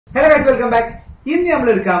Hello guys, welcome back. ഇന്ന് നമ്മൾ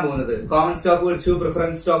എടുക്കാൻ പോകുന്നത് കോമൺ സ്റ്റോക്ക് പഠിച്ചു,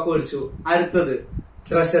 പ്രിഫറൻസ് സ്റ്റോക്ക് പഠിച്ചു, അടുത്തത്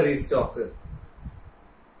ട്രഷറി സ്റ്റോക്ക്.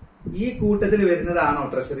 ഈ കൂട്ടത്തിൽ വരുന്നതാണോ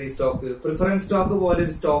ട്രഷറി സ്റ്റോക്ക്? പ്രിഫറൻസ് സ്റ്റോക്ക് പോലെ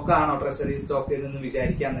ഒരു സ്റ്റോക്ക് ആണോ ട്രഷറി സ്റ്റോക്ക് എന്നൊന്നും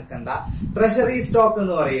വിചാരിക്കാൻ നിൽക്കണ്ട. ട്രഷറി സ്റ്റോക്ക്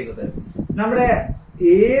എന്ന് പറയുന്നത് നമ്മുടെ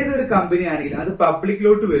ഏതൊരു കമ്പനി ആണെങ്കിലും അത്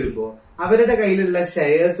പബ്ലിക്കിലോട്ട് വരുമ്പോ അവരുടെ കയ്യിലുള്ള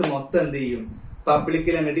ഷെയർസ് മൊത്തം എന്ത് ചെയ്യും?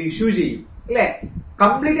 പബ്ലിക്കിൽ അങ്ങോട്ട് ഇഷ്യൂ ചെയ്യും, അല്ലെ?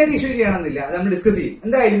 കംപ്ലീറ്റ് ആയിട്ട് ഇഷ്യൂ ചെയ്യണമെന്നില്ല, അത് നമ്മൾ ഡിസ്കസ് ചെയ്യും.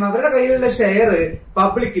 എന്തായാലും അവരുടെ കയ്യിലുള്ള ഷെയർ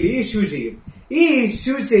പബ്ലിക്കലി ഇഷ്യൂ ചെയ്യും. ഈ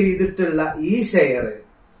ഇഷ്യൂ ചെയ്തിട്ടുള്ള ഈ ഷെയർ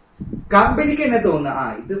കമ്പനിക്ക് തന്നെ തോന്നുക,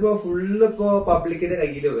 ഇതിപ്പോ ഫുള്ള് ഇപ്പോ പബ്ലിക്കിന്റെ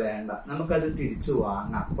കയ്യിൽ വേണ്ട, നമുക്കത് തിരിച്ചു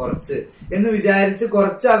വാങ്ങാം കുറച്ച് എന്ന് വിചാരിച്ച്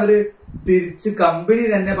കുറച്ച് അവര് തിരിച്ച് കമ്പനി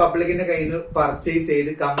തന്നെ പബ്ലിക്കിന്റെ കയ്യിൽ നിന്ന് പർച്ചേസ്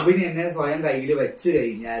ചെയ്ത് കമ്പനി തന്നെ സ്വയം കയ്യിൽ വെച്ച്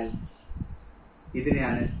കഴിഞ്ഞാൽ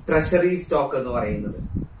ഇതിനെയാണ് ട്രഷറി സ്റ്റോക്ക് എന്ന് പറയുന്നത്.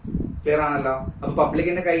 ക്ലിയർ ആണല്ലോ? അപ്പൊ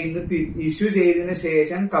പബ്ലിക്കിന്റെ കയ്യിൽ നിന്ന് ഇഷ്യൂ ചെയ്തതിനു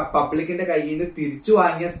ശേഷം പബ്ലിക്കിന്റെ കയ്യിൽ നിന്ന് തിരിച്ചു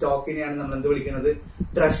വാങ്ങിയ സ്റ്റോക്കിനെയാണ് നമ്മൾ എന്ത് വിളിക്കുന്നത്?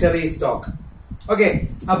 Treasury stock. ഓക്കെ,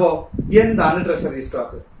 അപ്പോ എന്താണ് ട്രഷറി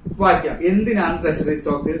സ്റ്റോക്ക്? വായിക്കാം. എന്തിനാണ് ട്രഷറി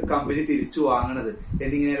സ്റ്റോക്ക് കമ്പനി തിരിച്ചു വാങ്ങുന്നത്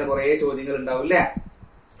എന്നിങ്ങനെയുള്ള കുറെ ചോദ്യങ്ങൾ ഉണ്ടാവും, അല്ലെ?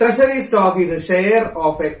 Treasury stock is a share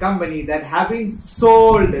of a company that have been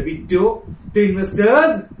sold to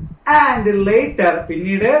investors and later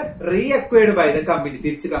പിന്നീട് reacquired by the company.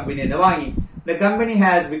 തിരിച്ച് കമ്പനി തന്നെ വാങ്ങി. The company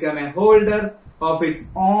has become a holder of its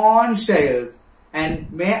own shares and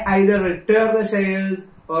may either return the shares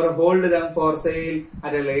or hold them for sale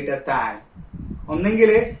at a later time.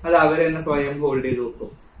 ഒന്നെങ്കിൽ അത് അവർ തന്നെ സ്വയം hold ചെയ്ത് വെക്കും,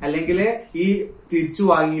 അല്ലെങ്കിൽ ഈ തിരിച്ചു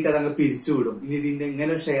വാങ്ങിയിട്ട് അതങ്ങ് പിരിച്ചുവിടും. ഇനി ഇതിന്റെ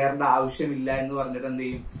ഇങ്ങനെ ഷെയറിന്റെ ആവശ്യമില്ല എന്ന് പറഞ്ഞിട്ട് എന്ത്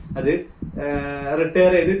ചെയ്യും? അത്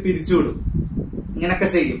റിട്ടയർ ചെയ്ത് പിരിച്ചുവിടും. ഇങ്ങനൊക്കെ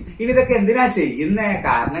ചെയ്യും. ഇനി ഇതൊക്കെ എന്തിനാ ചെയ്യുന്ന?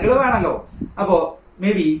 കാരണങ്ങൾ വേണല്ലോ. അപ്പോ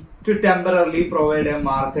may be to temporarily provide A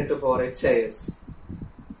market for it shares,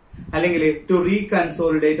 അല്ലെങ്കിൽ ടു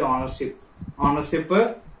റീകൺസോളിഡേറ്റ് ഓണർഷിപ്പ്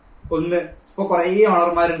ഒന്ന്. ഇപ്പൊ കുറെ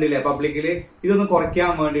ഓണർമാരുണ്ടല്ലേ പബ്ലിക്കില്, ഇതൊന്ന്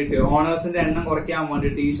കുറയ്ക്കാൻ വേണ്ടിയിട്ട്, ഓണേഴ്സിന്റെ എണ്ണം കുറയ്ക്കാൻ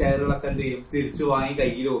വേണ്ടിയിട്ട് ഈ ഷെയറുകളൊക്കെ എന്ത് ചെയ്യും? തിരിച്ചു വാങ്ങി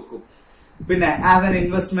കയ്യിൽ വെക്കും. പിന്നെ as an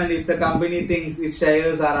investment if the company things it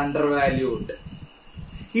shares are under valued.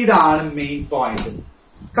 ഇതാണ് മെയിൻ പോയിന്റ്.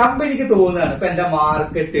 കമ്പനിക്ക് തോന്നുകയാണ് ഇപ്പൊ എന്റെ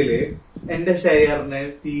മാർക്കറ്റില് എന്റെ ഷെയറിന്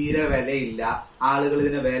തീരെ വിലയില്ല, ആളുകൾ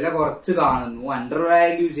ഇതിന് വില കുറച്ച് കാണുന്നു, അണ്ടർ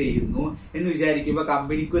വാല്യൂ ചെയ്യുന്നു എന്ന് വിചാരിക്കുമ്പോ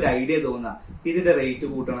കമ്പനിക്ക് ഒരു ഐഡിയ തോന്നുക, ഇതിന്റെ റേറ്റ്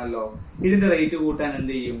കൂട്ടണല്ലോ. ഇതിന്റെ റേറ്റ് കൂട്ടാൻ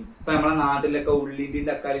എന്ത് ചെയ്യും? ഇപ്പൊ നമ്മളെ നാട്ടിലൊക്കെ ഉള്ളിന്റെയും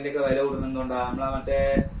തക്കാളിന്റെ ഒക്കെ വില കൂടുന്നതുകൊണ്ടാ നമ്മളെ മറ്റേ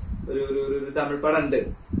ഒരു തമിഴ് പടം ഉണ്ട്,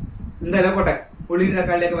 എന്തായാലും പോട്ടെ, ഉള്ളിന്റെ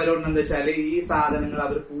തക്കാളിന്റെ ഒക്കെ വില കൂടുന്നത് എന്താ വെച്ചാല് ഈ സാധനങ്ങൾ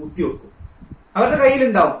അവർ പൂത്തി വെക്കും. അവരുടെ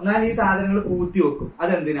കയ്യിലുണ്ടാവും, എന്നാൽ ഈ സാധനങ്ങൾ പൂത്തി വെക്കും.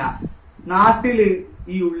 അതെന്തിനാ? നാട്ടില്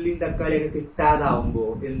ഈ ഉള്ളിയും തക്കാളിയൊക്കെ കിട്ടാതാവുമ്പോ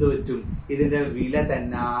എന്ത് പറ്റും? ഇതിന്റെ വില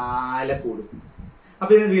തന്നാലെ കൂടും.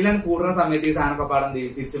 അപ്പൊ ഇതിന് വില കൂടുന്ന സമയത്ത് ഈ സാധനമൊക്കെ പാടം എന്ത്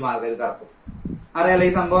ചെയ്യും? തിരിച്ചു മാർക്കറ്റിൽ കറക്കും. അറിയാലോ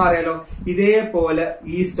ഈ സംഭവം, അറിയാലോ. ഇതേപോലെ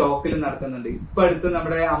ഈ സ്റ്റോക്കിൽ നടക്കുന്നുണ്ട്. ഇപ്പൊ അടുത്ത്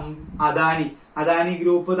നമ്മുടെ അദാനി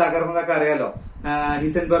ഗ്രൂപ്പ് തകർന്നതൊക്കെ അറിയാലോ.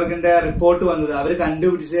 ഹിസൻബർഗിന്റെ റിപ്പോർട്ട് വന്നത് അവർ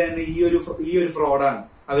കണ്ടുപിടിച്ചത് തന്നെ ഈ ഒരു ഫ്രോഡാണ്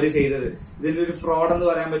അവര് ചെയ്തത്. ഇതിന്റെ ഒരു ഫ്രോഡ് എന്ന്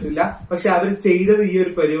പറയാൻ പറ്റില്ല, പക്ഷെ അവർ ചെയ്തത് ഈ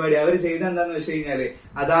ഒരു പരിപാടി. അവർ ചെയ്തത് എന്താന്ന് വെച്ച് കഴിഞ്ഞാല്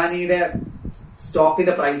അദാനിയുടെ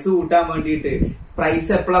സ്റ്റോക്കിന്റെ പ്രൈസ് കൂട്ടാൻ വേണ്ടിയിട്ട്, പ്രൈസ്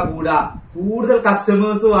എപ്പോഴാ കൂടാ? കൂടുതൽ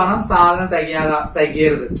കസ്റ്റമേഴ്സ് വേണം, സാധനം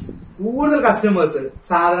തികയരുത്. കൂടുതൽ കസ്റ്റമേഴ്സ്,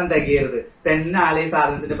 സാധനം തികയരുത്, തെന്നാലേ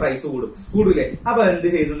സാധനത്തിന്റെ പ്രൈസ് കൂടൂലേ? അപ്പൊ എന്ത്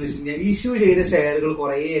ചെയ്തെന്ന് വെച്ച് കഴിഞ്ഞാൽ ഇഷ്യൂ ചെയ്ത ഷെയറുകൾ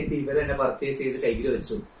കുറേയൊക്കെ ഇവർ തന്നെ പർച്ചേസ് ചെയ്ത് കയ്യിൽ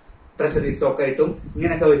വെച്ചു, ട്രഷറി സ്റ്റോക്ക് ആയിട്ടും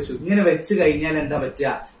ഇങ്ങനെയൊക്കെ വെച്ചു. ഇങ്ങനെ വെച്ച് കഴിഞ്ഞാൽ എന്താ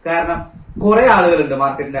പറ്റുക? കാരണം കുറെ ആളുകളുണ്ട്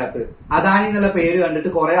മാർക്കറ്റിന്റെ അകത്ത്. അദാനി എന്നുള്ള പേര് കണ്ടിട്ട്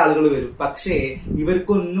കുറെ ആളുകൾ വരും, പക്ഷേ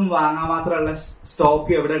ഇവർക്കൊന്നും വാങ്ങാൻ മാത്രമുള്ള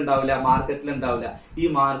സ്റ്റോക്ക് എവിടെ ഉണ്ടാവില്ല? മാർക്കറ്റിൽ ഉണ്ടാവില്ല. ഈ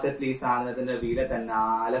മാർക്കറ്റിൽ ഈ സാധനത്തിന്റെ വില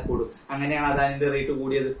തന്നാലെ കൂടും. അങ്ങനെയാണ് അദാനിന്റെ റേറ്റ്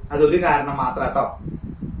കൂടിയത്. അതൊരു കാരണം മാത്രം കേട്ടോ.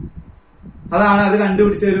 അതാണ് അത്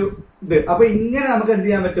കണ്ടുപിടിച്ച ഒരു ഇത്. അപ്പൊ ഇങ്ങനെ നമുക്ക് എന്ത്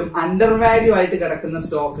ചെയ്യാൻ പറ്റും? അണ്ടർ വാല്യൂ ആയിട്ട് കിടക്കുന്ന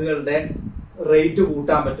സ്റ്റോക്കുകളുടെ റേറ്റ്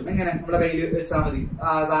കൂട്ടാൻ പറ്റും. എങ്ങനെ? നമ്മുടെ കയ്യിൽ വെച്ചാൽ മതി.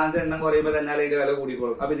 സാധനത്തിന്റെ എണ്ണം കുറയുമ്പോൾ തന്നെ അതിന്റെ വില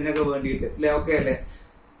കൂടിക്കോളും. അപ്പൊ ഇതിനൊക്കെ വേണ്ടിയിട്ട് അല്ലെ? ഓക്കെ അല്ലെ?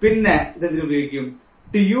 പിന്നെ ഇതെന്തിനു ഉപയോഗിക്കും?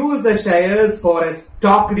 To use the shares four A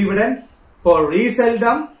stock dividend, four resell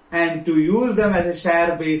them and to use them as A share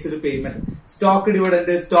based payment. Stock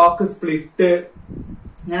dividend, stock split,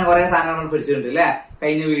 ഇങ്ങനെ കുറെ സാധനങ്ങൾ നമ്മൾ പഠിച്ചിട്ടുണ്ട് അല്ലെ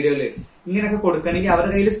കഴിഞ്ഞ വീഡിയോയില്. ഇങ്ങനെയൊക്കെ കൊടുക്കണമെങ്കിൽ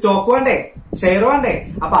അവരുടെ കയ്യിൽ സ്റ്റോക്ക് വേണ്ടേ, ഷെയർ വേണ്ടേ?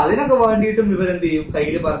 അപ്പൊ അതിനൊക്കെ വേണ്ടിയിട്ടും ഇവരെന്ത് ചെയ്യും?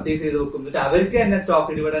 കയ്യിൽ പർച്ചേസ് ചെയ്ത് വെക്കും. എന്നിട്ട് അവർക്ക് തന്നെ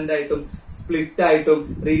സ്റ്റോക്ക് ഡിവിഡൻഡ് ആയിട്ടും സ്പ്ലിറ്റ് ആയിട്ടും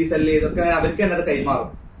റീസെൽ ചെയ്തൊക്കെ അവർക്ക് തന്നെ അത് കൈമാറും.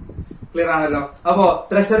 ക്ലിയർ ആണല്ലോ? അപ്പോ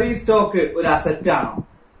ട്രഷറി സ്റ്റോക്ക് ഒരു അസറ്റ് ആണോ,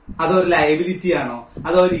 അതോ ഒരു ലയബിലിറ്റി ആണോ,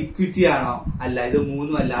 അതോ ഒരു ഇക്വിറ്റി ആണോ? അല്ല, ഇത്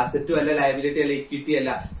മൂന്നും അല്ല. അസറ്റും അല്ല, ലയബിലിറ്റി അല്ല, ഇക്വിറ്റി അല്ല.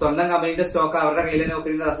 സ്വന്തം കമ്പനിയുടെ സ്റ്റോക്ക് അവരുടെ കയ്യിൽ തന്നെ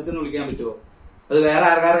നോക്കുന്ന അസറ്റ് എന്ന് വിളിക്കാൻ പറ്റുമോ? അത് വേറെ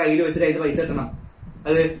ആൾക്കാരുടെ കയ്യിൽ വെച്ചിട്ട് അതിന് പൈസ കിട്ടണം.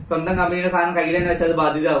 അത് സ്വന്തം കമ്പനിയുടെ സാധനം കയ്യിൽ തന്നെ വെച്ചാൽ അത്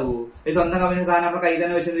ബാധ്യത ആവുമോ? സ്വന്തം കമ്പനിയുടെ സാധനം നമ്മുടെ കയ്യിൽ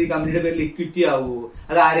തന്നെ വെച്ചത് ഈ കമ്പനിയുടെ പേരിൽ ഇക്വിറ്റി ആവുമോ?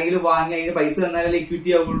 അത് ആരെങ്കിലും വാങ്ങി അതിന് പൈസ തന്നാലല്ലേ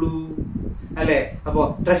ഇക്വിറ്റി ആവുള്ളൂ, അല്ലെ? അപ്പോ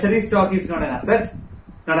treasury stock is not an asset,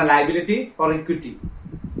 not A liability or equity.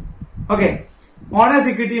 Okay, Owner's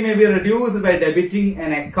equity may be reduced by debiting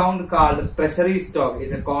an account called treasury stock.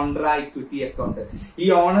 Is a contra equity account. ഈ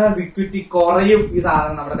ഓണേഴ്സ് ഇക്വിറ്റി കുറയും ഈ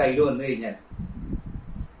സാധനം നമ്മുടെ കയ്യിൽ വന്നു കഴിഞ്ഞാൽ.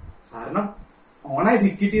 കാരണം owners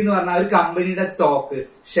equity എന്ന് പറഞ്ഞാൽ ഒരു കമ്പനിയുടെ സ്റ്റോക്ക്,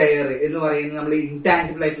 ഷെയർ എന്ന് പറയുന്നത് നമ്മൾ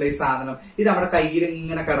ഇൻടാൻജിബിൾ ആയിട്ടുള്ള ഈ സാധനം ഇത് നമ്മുടെ കയ്യിൽ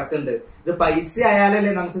ഇങ്ങനെ കിടക്കുന്നുണ്ട്. ഇത് പൈസ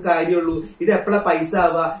ആയാലല്ലേ നമുക്ക് കാര്യമുള്ളൂ. ഇത് എപ്പോഴാ പൈസ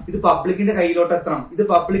ആവുക? ഇത് പബ്ലിക്കിന്റെ കയ്യിലോട്ട് എത്തണം. ഇത്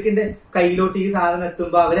പബ്ലിക്കിന്റെ കയ്യിലോട്ട് ഈ സാധനം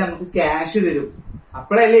എത്തുമ്പോ അവര് നമുക്ക് ക്യാഷ് തരും.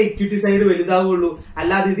 അപ്പോഴല്ലേ ഇക്വിറ്റി സൈഡ് വലുതാവുള്ളൂ.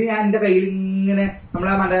 അല്ലാതെ ഇത് ഞാൻ എന്റെ കയ്യിൽ ഇങ്ങനെ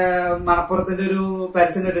നമ്മളെ മണപ്പുറത്തിന്റെ ഒരു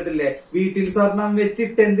പരസ്യം കേട്ടിട്ടില്ലേ, വീട്ടിൽ സ്വർണം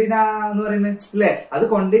വെച്ചിട്ട് എന്തിനാ എന്ന് പറയുന്നത് അല്ലെ? അത്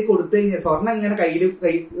കൊണ്ടുപോയി കൊടുത്തു കഴിഞ്ഞാൽ സ്വർണം ഇങ്ങനെ കയ്യിൽ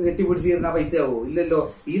കെട്ടിപ്പിടിച്ചിരുന്ന പൈസ ആവോ? ഇല്ലല്ലോ.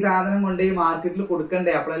 ഈ സാധനം കൊണ്ടുപോയി മാർക്കറ്റിൽ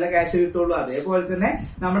കൊടുക്കണ്ടേ, അപ്പോഴല്ലേ ക്യാഷ് കിട്ടുള്ളൂ. അതേപോലെ തന്നെ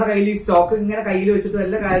നമ്മുടെ കയ്യിൽ ഈ സ്റ്റോക്ക് ഇങ്ങനെ കയ്യിൽ വെച്ചിട്ട്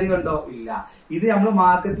വല്ല കാര്യമുണ്ടോ? ഇല്ല. ഇത് നമ്മൾ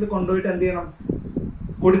മാർക്കറ്റിൽ കൊണ്ടുപോയിട്ട് എന്ത് ചെയ്യണം?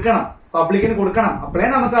 കൊടുക്കണം, പബ്ലിക്കിന് കൊടുക്കണം. അപ്പോഴേ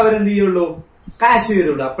നമുക്ക് അവരെന്ത് ചെയ്യുള്ളൂ? കാശ്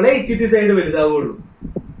വരുള്ളൂ. അപ്പോഴേ ഇക്വിറ്റി സൈഡ് വലുതാവുള്ളൂ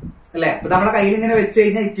അല്ലെ? അപ്പൊ നമ്മുടെ കയ്യിൽ ഇങ്ങനെ വെച്ച്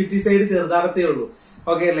കഴിഞ്ഞാൽ ഇക്വിറ്റി സൈഡ് ചെറുതാവത്തേ ഉള്ളൂ.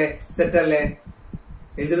 ഓക്കെ അല്ലേ? സെറ്റ് അല്ലേ?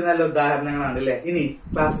 എന്തൊരു നല്ല ഉദാഹരണങ്ങളാണ് അല്ലെ? ഇനി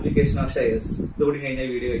ക്ലാസിഫിക്കേഷൻ ഓഫ് ഷെയർസ്. ഇതുകൂടി കഴിഞ്ഞാൽ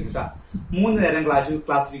വീഡിയോ കഴിഞ്ഞിട്ടാ. 3 തരം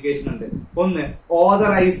ക്ലാസിഫിക്കേഷൻ ഉണ്ട്. ഒന്ന്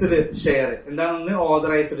ഓതറൈസ്ഡ് ഷെയർ. എന്താണ്? ഒന്ന്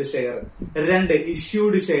authorised share, 2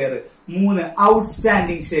 issued share, 3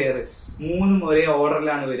 outstanding share. 3ഉം ഒരേ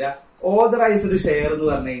ഓർഡറിലാണ് വരിക. ഓതറൈസ്ഡ് ഷെയർ എന്ന്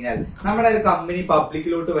പറഞ്ഞു കഴിഞ്ഞാൽ നമ്മുടെ ഒരു കമ്പനി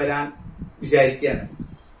പബ്ലിക്കിലോട്ട് വരാൻ വിചാരിക്കുകയാണ്.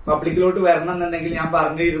 പബ്ലിക്കിലോട്ട് വരണം എന്നുണ്ടെങ്കിൽ ഞാൻ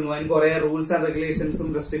പറഞ്ഞിരുന്നു അതിന് കുറെ റൂൾസ് ആൻഡ് റെഗുലേഷൻസും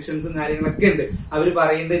റെസ്ട്രിക്ഷൻസും കാര്യങ്ങളൊക്കെ ഉണ്ട്. അവർ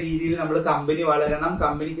പറയുന്ന രീതിയിൽ നമ്മൾ കമ്പനി വളരണം,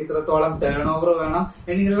 കമ്പനിക്ക് ഇത്രത്തോളം ടേൺ ഓവർ വേണം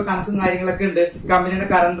എന്നിങ്ങനെയുള്ള കണക്കും കാര്യങ്ങളൊക്കെ ഉണ്ട്. കമ്പനിയുടെ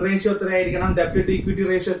current ratio എത്രയായിരിക്കണം, ഡെപ്റ്റ് to equity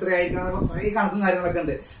ratio എത്രയായിരിക്കണം, കുറെ കണക്കും കാര്യങ്ങളൊക്കെ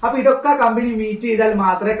ഉണ്ട്. അപ്പൊ ഇതൊക്കെ കമ്പനി മീറ്റ് ചെയ്താൽ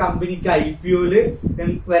മാത്രമേ കമ്പനിക്ക് IPOയില്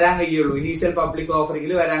വരാൻ കഴിയുള്ളൂ, ഇനീഷ്യൽ പബ്ലിക്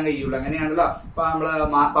ഓഫറിംഗിൽ വരാൻ കഴിയുള്ളൂ. അങ്ങനെയാണല്ലോ അപ്പൊ നമ്മള്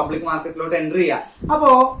പബ്ലിക് മാർക്കറ്റിലോട്ട് എൻട്രി ചെയ്യാം.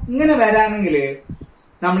 അപ്പോ ഇങ്ങനെ വരാണെങ്കിൽ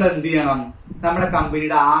നമ്മൾ എന്ത് ചെയ്യണം? നമ്മുടെ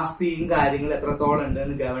കമ്പനിയുടെ ആസ്തിയും കാര്യങ്ങളും എത്രത്തോളം ഉണ്ട്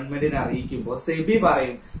എന്ന് ഗവൺമെന്റിനെ അറിയിക്കുമ്പോൾ സെബി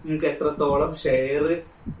പറയും നിങ്ങൾക്ക് എത്രത്തോളം ഷെയർ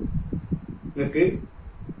നിങ്ങൾക്ക്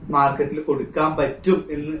മാർക്കറ്റിൽ കൊടുക്കാൻ പറ്റും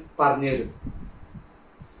എന്ന് പറഞ്ഞു തരും.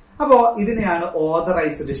 അപ്പോ ഇതിനെയാണ്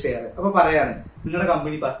ഓതറൈസ്ഡ് ഷെയർ. അപ്പൊ പറയാണ് നിങ്ങളുടെ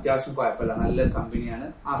കമ്പനി ഇപ്പൊ അത്യാവശ്യം കുഴപ്പമില്ല, നല്ലൊരു കമ്പനിയാണ്,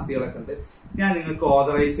 ആസ്തികളൊക്കെ ഉണ്ട്, ഞാൻ നിങ്ങൾക്ക്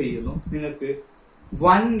ഓതറൈസ് ചെയ്യുന്നു, നിങ്ങൾക്ക്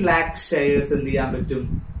 1 lakh ഷെയർസ് എന്ത് ചെയ്യാൻ പറ്റും?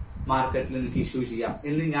 മാർക്കറ്റിൽ നിങ്ങൾക്ക് ഇഷ്യൂ ചെയ്യാം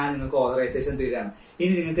എന്ന് ഞാൻ നിങ്ങൾക്ക് ഓതറൈസേഷൻ തരികയാണ്.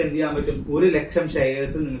 ഇനി നിങ്ങൾക്ക് എന്ത് ചെയ്യാൻ പറ്റും? 1 ലക്ഷം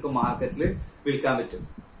ഷെയർസ് നിങ്ങൾക്ക് മാർക്കറ്റിൽ വിൽക്കാൻ പറ്റും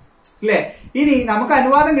അല്ലെ? ഇനി നമുക്ക്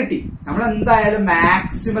അനുവാദം കിട്ടി. നമ്മൾ എന്തായാലും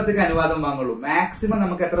മാക്സിമത്തേക്ക് അനുവാദം വാങ്ങുള്ളൂ. മാക്സിമം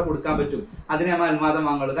നമുക്ക് എത്ര കൊടുക്കാൻ പറ്റും അതിന് നമ്മൾ അനുവാദം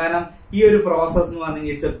വാങ്ങുള്ളൂ. കാരണം ഈ ഒരു പ്രോസസ് എന്ന് പറഞ്ഞു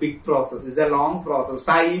കഴിഞ്ഞാൽ it's A big process, it's A long process,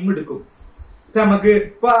 time എടുക്കും.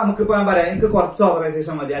 നമുക്കിപ്പോ ഞാൻ പറയാം എനിക്ക് കുറച്ച്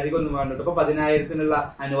ഓതറൈസേഷൻ മതി, അധികം ഒന്നും വേണ്ട. ഇപ്പൊ 10,000-നുള്ള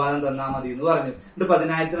അനുവാദം തന്നാൽ മതി എന്ന് പറഞ്ഞു.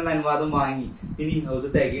 10,000-നുള്ള അനുവാദം വാങ്ങി. ഇനി അത്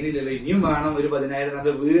തികയണില്ലല്ലോ, ഇനിയും വേണം ഒരു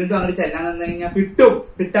 10,000. വീണ്ടും അങ്ങനെ ചെല്ലാൻ തന്നു കഴിഞ്ഞാൽ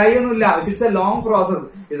കിട്ടായൊന്നുമില്ല. പക്ഷെ ഇറ്റ്സ് എ ലോങ് പ്രോസസ്.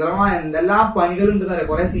 എന്തെല്ലാം പണികളുണ്ടെന്നറിയാം.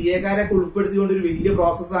 കുറെ CA-കാരൊക്കെ ഉൾപ്പെടുത്തിക്കൊണ്ട് ഒരു വലിയ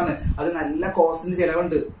പ്രോസസ്സാണ്. അത് നല്ല കോസ്റ്റിന്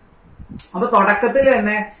ചെലവുണ്ട്. അപ്പൊ തുടക്കത്തിൽ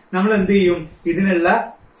തന്നെ നമ്മൾ എന്ത് ചെയ്യും? ഇതിനുള്ള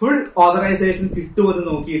ഫുൾ ഓതറൈസേഷൻ കിട്ടുമെന്ന്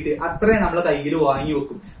നോക്കിയിട്ട് അത്രയും നമ്മൾ കയ്യിൽ വാങ്ങി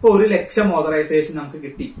വെക്കും. ഇപ്പൊ 1 ലക്ഷം ഓതറൈസേഷൻ നമുക്ക്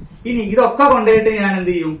കിട്ടി. ഇനി ഇതൊക്കെ കൊണ്ടുപോയിട്ട് ഞാൻ എന്ത്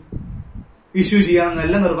ചെയ്യും? ഇഷ്യൂ ചെയ്യണം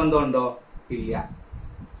നല്ല നിർബന്ധമുണ്ടോ? ഇല്ല.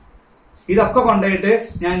 ഇതൊക്കെ കൊണ്ടുപോയിട്ട്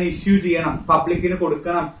ഞാൻ ഇഷ്യൂ ചെയ്യണം, പബ്ലിക്കിന്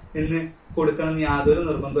കൊടുക്കണം എന്ന് യാതൊരു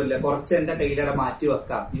നിർബന്ധമില്ല. കുറച്ച് എന്റെ കയ്യിലൂടെ മാറ്റി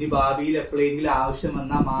വെക്കാം. ഇനി ഭാവിയിൽ എപ്പോഴെങ്കിലും ആവശ്യം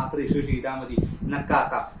വന്നാൽ മാത്രം ഇഷ്യൂ ചെയ്താൽ മതി എന്നൊക്കെ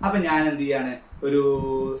ആക്കാം. അപ്പൊ ഞാൻ എന്ത് ചെയ്യാണ്? ഒരു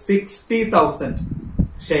 60,000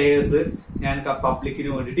 ഷെയർസ് ഞാൻ പബ്ലിക്കിന്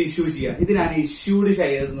വേണ്ടിയിട്ട് ഇഷ്യൂ ചെയ്യാണ്. ഇതിനാണ് ഇഷ്യൂഡ്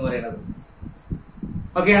ഷെയർസ് എന്ന് പറയുന്നത്.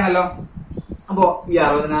 ഓക്കെ ആണല്ലോ? അപ്പോ ഈ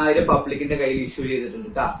 60,000 പബ്ലിക്കിന്റെ കയ്യിൽ ഇഷ്യൂ ചെയ്തിട്ടുണ്ട്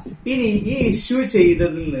കേട്ടാ. ഇനി ഈ ഇഷ്യൂ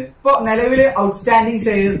ചെയ്തതിൽ നിന്ന് ഇപ്പൊ നിലവിൽ ഔട്ട്സ്റ്റാൻഡിംഗ്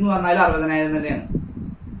ഷെയർസ് എന്ന് പറഞ്ഞാൽ 60,000 തന്നെയാണ്.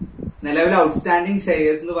 നിലവിൽ ഔട്ട്സ്റ്റാൻഡിംഗ്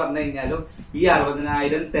ഷെയർസ് എന്ന് പറഞ്ഞു കഴിഞ്ഞാലും ഈ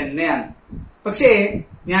 60,000 തന്നെയാണ്. പക്ഷേ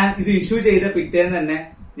ഞാൻ ഇത് ഇഷ്യൂ ചെയ്ത പിറ്റേന്ന് തന്നെ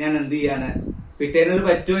ഞാൻ എന്ത് ചെയ്യാണ്? പിറ്റേന്ന് ഇത്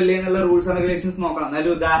പറ്റുമല്ലേ എന്നുള്ള റൂൾസ് ആൻഡ് റെഗുലേഷൻസ് നോക്കണം.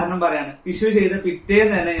 എന്നാലും ഉദാഹരണം പറയാണ്, ഇഷ്യൂ ചെയ്ത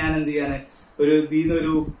പിറ്റേന്ന് തന്നെ ഞാൻ എന്ത് ചെയ്യാണ്? ഒരു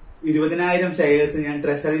 20,000 ഷെയർസ് ഞാൻ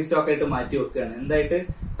ട്രഷറി സ്റ്റോക്ക് ആയിട്ട് മാറ്റി വെക്കുകയാണ്. എന്തായിട്ട്?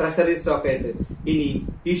 ട്രഷറി സ്റ്റോക്ക് ആയിട്ട്. ഇനി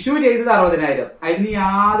ഇഷ്യൂ ചെയ്തത് 60,000, അതിന്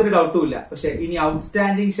യാതൊരു ഡൗട്ടും ഇല്ല. പക്ഷെ ഇനി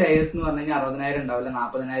ഔട്ട്സ്റ്റാൻഡിംഗ് ഷെയർസ് എന്ന് പറഞ്ഞു കഴിഞ്ഞാൽ 60,000 ഉണ്ടാവില്ല,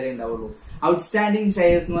 40,000 ഉണ്ടാവുള്ളൂ. ഔട്ട്സ്റ്റാൻഡിംഗ്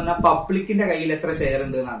ഷെയർസ് എന്ന് പറഞ്ഞാൽ പബ്ലിക്കിന്റെ കയ്യിൽ എത്ര ഷെയർ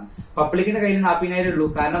ഉണ്ട് എന്നാണ്. പബ്ലിക്കിന്റെ കയ്യിൽ 40,000 ഉള്ളൂ.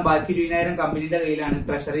 കാരണം ബാക്കി 20,000 കമ്പനിയുടെ കയ്യിലാണ്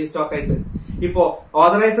ട്രഷറി സ്റ്റോക്ക് ആയിട്ട്. ഇപ്പോ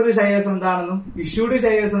ഓതറൈസ്ഡ് ഷെയർസ് എന്താണെന്നും ഇഷ്യൂഡ്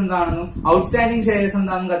ഷെയർസ് എന്താണെന്നും ഔട്ട്സ്റ്റാൻഡിംഗ് ഷെയർസ്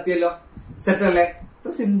എന്താണെന്നും കത്തിയല്ലോ. സെറ്റ് അല്ലേ?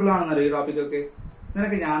 ഇത് സിമ്പിൾ ആണെന്നറിയോ ഈ ടോപ്പിക് ഒക്കെ?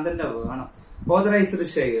 നിനക്ക് ഞാൻ തന്നെ വേണം. Authorized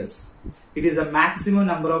shares. It is the maximum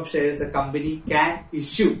number of shares the company can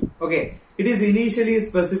issue. Okay. It is initially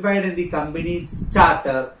specified in the company's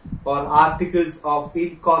charter or articles of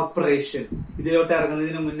incorporation. ഇതിലോട്ട്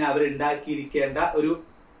ഇറങ്ങുന്നതിന് മുന്നേ അവർ ഉണ്ടാക്കിയിരിക്കേണ്ട ഒരു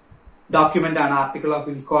ഡോക്യുമെന്റ് ആണ് article of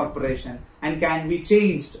incorporation, and can be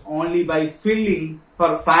changed only by filling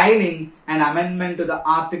for filing an amendment to the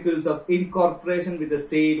articles of incorporation with the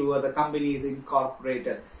state where the company is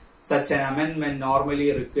incorporated. Such an amendment normally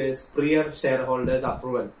requires prior shareholders'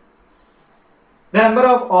 approval. The number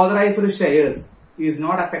of authorized shares is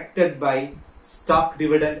not affected by stock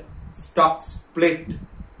dividend, stock split,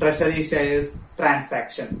 treasury shares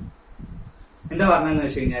transaction. എന്താ പറഞ്ഞതെന്ന്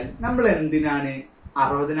വെച്ച് കഴിഞ്ഞാൽ നമ്മൾ എന്തിനാണ്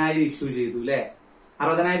 60,000 issue ചെയ്തു അല്ലെ?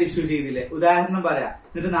 60,000 issue ചെയ്തില്ലേ? ഉദാഹരണം പറയാം,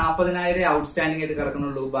 എന്നിട്ട് 40,000 ഔട്ട്സ്റ്റാൻഡിംഗ് ആയിട്ട്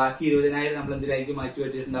കിടക്കണുള്ളൂ, ബാക്കി 20,000 നമ്മൾ എന്തിനായിരിക്കും മാറ്റി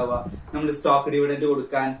വെച്ചിട്ടുണ്ടാവുക? നമ്മൾ സ്റ്റോക്ക് ഡിവിഡന്റ്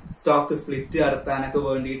കൊടുക്കാൻ, സ്റ്റോക്ക് സ്പ്ലിറ്റ് നടത്താനൊക്കെ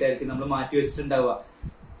വേണ്ടിയിട്ടായിരിക്കും നമ്മൾ മാറ്റി വെച്ചിട്ടുണ്ടാവുക.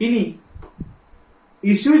 ഇനി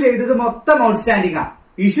ഇഷ്യൂ ചെയ്തത് മൊത്തം ഔട്ട്സ്റ്റാൻഡിംഗ് ആ,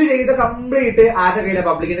 ഇഷ്യൂ ചെയ്ത കംപ്ലീറ്റ് ആരുടെ കയ്യിലാ?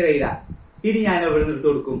 പബ്ലിക്കിന്റെ കയ്യിലാ. ഇനി ഞാൻ എവിടെ നിന്ന് എടുത്തു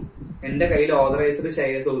കൊടുക്കും? എന്റെ കയ്യിൽ ഓതറൈസ്ഡ്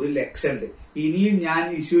ഷെയർസ് 1,00,000 ഉണ്ട്, ഇനിയും ഞാൻ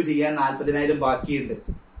ഇഷ്യൂ ചെയ്യാൻ 40,000 ബാക്കിയുണ്ട്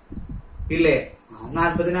ഇല്ലേ?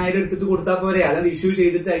 40,000 എടുത്തിട്ട് കൊടുത്താൽ പോരെ? അതാണ് ഇഷ്യൂ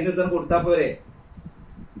ചെയ്തിട്ട് അതിന്റെ തന്നെ കൊടുത്താൽ പോരെ?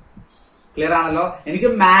 ക്ലിയർ ആണല്ലോ? എനിക്ക്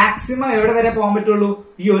മാക്സിമം എവിടെ വരെ പോകാൻ പറ്റുള്ളൂ?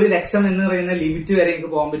 ഈ 1,00,000 എന്ന് പറയുന്ന ലിമിറ്റ് വരെ എനിക്ക്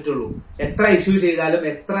പോകാൻ പറ്റുള്ളൂ. എത്ര ഇഷ്യൂ ചെയ്താലും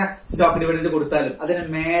എത്ര സ്റ്റോക്ക് ഡിവിഡന്റ് കൊടുത്താലും അതിന്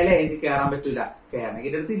മേലെ എനിക്ക് കയറാൻ പറ്റൂല. കയറണമെങ്കിൽ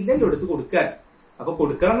എന്റെ അടുത്ത് ഇല്ലല്ലോ എടുത്ത് കൊടുക്കാൻ. അപ്പൊ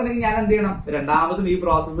കൊടുക്കണം എന്നുണ്ടെങ്കിൽ ഞാൻ എന്ത് ചെയ്യണം? രണ്ടാമതും ഈ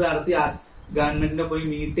പ്രോസസ്സ് നടത്തി ഗവൺമെന്റിനെ പോയി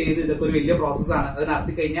മീറ്റ് ചെയ്ത്, ഇതൊക്കെ ഒരു വലിയ പ്രോസസ്സാണ്. അത്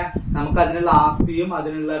നടത്തി കഴിഞ്ഞാൽ നമുക്ക് അതിനുള്ള ആസ്തിയും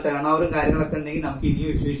അതിനുള്ള ടേൺ ഓവറും കാര്യങ്ങളൊക്കെ ഉണ്ടെങ്കിൽ നമുക്ക് ഇനിയും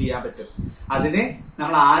ഇഷ്യൂ ചെയ്യാൻ പറ്റും. അതിന്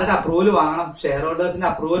നമ്മൾ ആരുടെ അപ്രൂവൽ വാങ്ങണം? ഷെയർ ഹോൾഡേഴ്സിന്റെ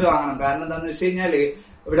അപ്രൂവൽ വാങ്ങണം. കാരണം എന്താണെന്ന് വെച്ച് കഴിഞ്ഞാല്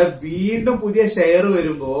ഇവിടെ വീണ്ടും പുതിയ ഷെയർ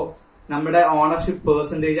വരുമ്പോ നമ്മുടെ ഓണർഷിപ്പ്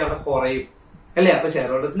പെർസെന്റേജ് അവിടെ കുറയും അല്ലെ? അപ്പൊ ഷെയർ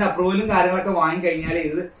ഹോൾഡേഴ്സിന്റെ അപ്രൂവലും കാര്യങ്ങളൊക്കെ വാങ്ങിക്കഴിഞ്ഞാലേ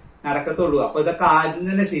ഇത് നടക്കത്തുള്ളൂ. അപ്പൊ ഇതൊക്കെ ആദ്യം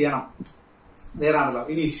തന്നെ ചെയ്യണം. ക്ലിയർ ആണല്ലോ?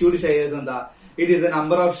 ഇനി ഇഷ്യൂഡ് ഷെയർസ് എന്താ? It is the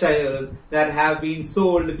number of shares that have been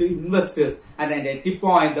sold to investors at any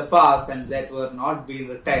point in the past and that were not being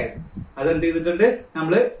retired. അതെന്ത് ചെയ്തിട്ടുണ്ട്?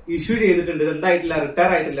 നമ്മള് ഇഷ്യൂ ചെയ്തിട്ടുണ്ട്. ഇത് എന്തായിട്ടില്ല? റിട്ടയർ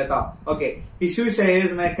ആയിട്ടില്ല കേട്ടോ. Okay. Issue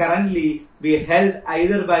shares may currently be held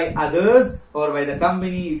either by others or by the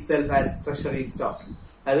company itself as treasury stock.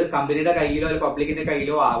 അത് കമ്പനിയുടെ കയ്യിലോ അല്ലെങ്കിൽ പബ്ലിക്കിന്റെ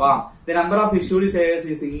കയ്യിലോ ആവാം. The number of issued shares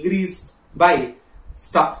is increased by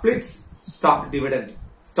stock splits, stock dividend.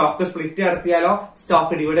 Stock split നടത്തിയാലോ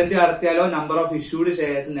stock dividend നടത്തിയാലോ number of issued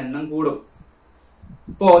ഷെയർസിന്റെ എണ്ണം കൂടും.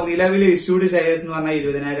 ഇപ്പോ നിലവിലെ issued shares എന്ന് പറഞ്ഞാൽ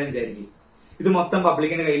 20,000 വിചാരിക്കും. ഇത് മൊത്തം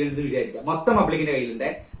പബ്ലിക്കിന്റെ കയ്യിലുണ്ടെന്ന് വിചാരിക്കാം. മൊത്തം പബ്ലിക്കിന്റെ കയ്യിലുണ്ട്.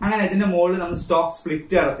 അങ്ങനെ ഇതിന്റെ മുകളിൽ നമ്മൾ സ്റ്റോക്ക്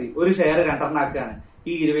സ്പ്ലിറ്റ് നടത്തി ഒരു ഷെയർ 2 ആക്കുകയാണ്.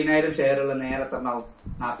 ഈ 20,000 ഷെയറുള്ള നേരെ എത്രണ്ണാവും?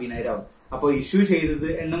 40,000 ആവും. അപ്പൊ ഇഷ്യൂ ചെയ്തത്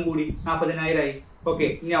എണ്ണം കൂടി 40,000 ആയി. ഓക്കെ.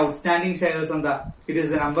 ഇനി ഔട്ട്സ്റ്റാൻഡിംഗ് ഷെയർസ് എന്താ? It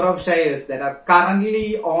is the number of shares that are currently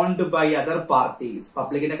owned by other parties.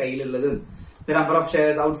 പബ്ലിക്കിന്റെ കയ്യിലുള്ളത്. The number of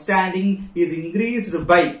shares outstanding is increased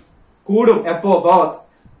by കൂടും. എപ്പോ? ബോത്ത്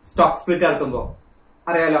സ്റ്റോക്ക് സ്പ്ലിറ്റ് നടത്തുമ്പോ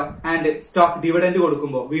അറിയാലോ, ആൻഡ് സ്റ്റോക്ക് ഡിവിഡന്റ്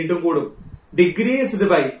കൊടുക്കുമ്പോ വീണ്ടും കൂടും. ഡിക്രീസ്ഡ്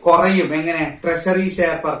ബൈ കുറയും. എങ്ങനെ? Treasury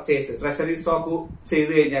share purchase, treasury stock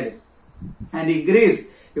ചെയ്ത് കഴിഞ്ഞാൽ. And increased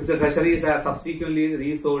if the treasuries are subsequently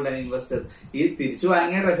resold and invested. ഈ തിരിച്ചു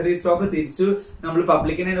വാങ്ങിയ ട്രഷറി സ്റ്റോക്ക് തിരിച്ചു നമ്മൾ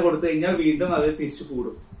പബ്ലിക്കിനെ കൊടുത്തു കഴിഞ്ഞാൽ വീണ്ടും അത് തിരിച്ചു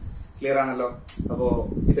കൂടും. ക്ലിയർ ആണല്ലോ? അപ്പോ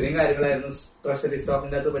ഇത്രയും കാര്യങ്ങളായിരുന്നു ട്രഷറി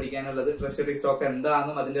സ്റ്റോക്കിന്റെ അകത്ത് പഠിക്കാനുള്ളത്. ട്രഷറി സ്റ്റോക്ക്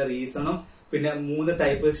എന്താണെന്നും അതിന്റെ റീസണും പിന്നെ 3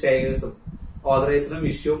 ടൈപ്പ് ഷെയർസും, ഓതറൈസ്ഡും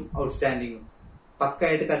ഇഷ്യൂവും ഔട്ട്സ്റ്റാൻഡിങ്ങും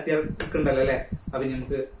പക്കായിട്ട് കത്തിയിറക്കുണ്ടല്ലോ അല്ലെ? അപ്പൊ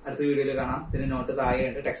നമുക്ക് അടുത്ത വീഡിയോയിൽ കാണാം. ഇതിന് നോട്ട്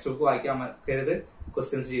താഴെയുണ്ട്. ടെക്സ്റ്റ് ബുക്ക് വായിക്കാൻ മറക്കരുത്.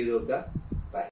 ക്വസ്റ്റ്യൻസ് ചെയ്ത് നോക്കുക.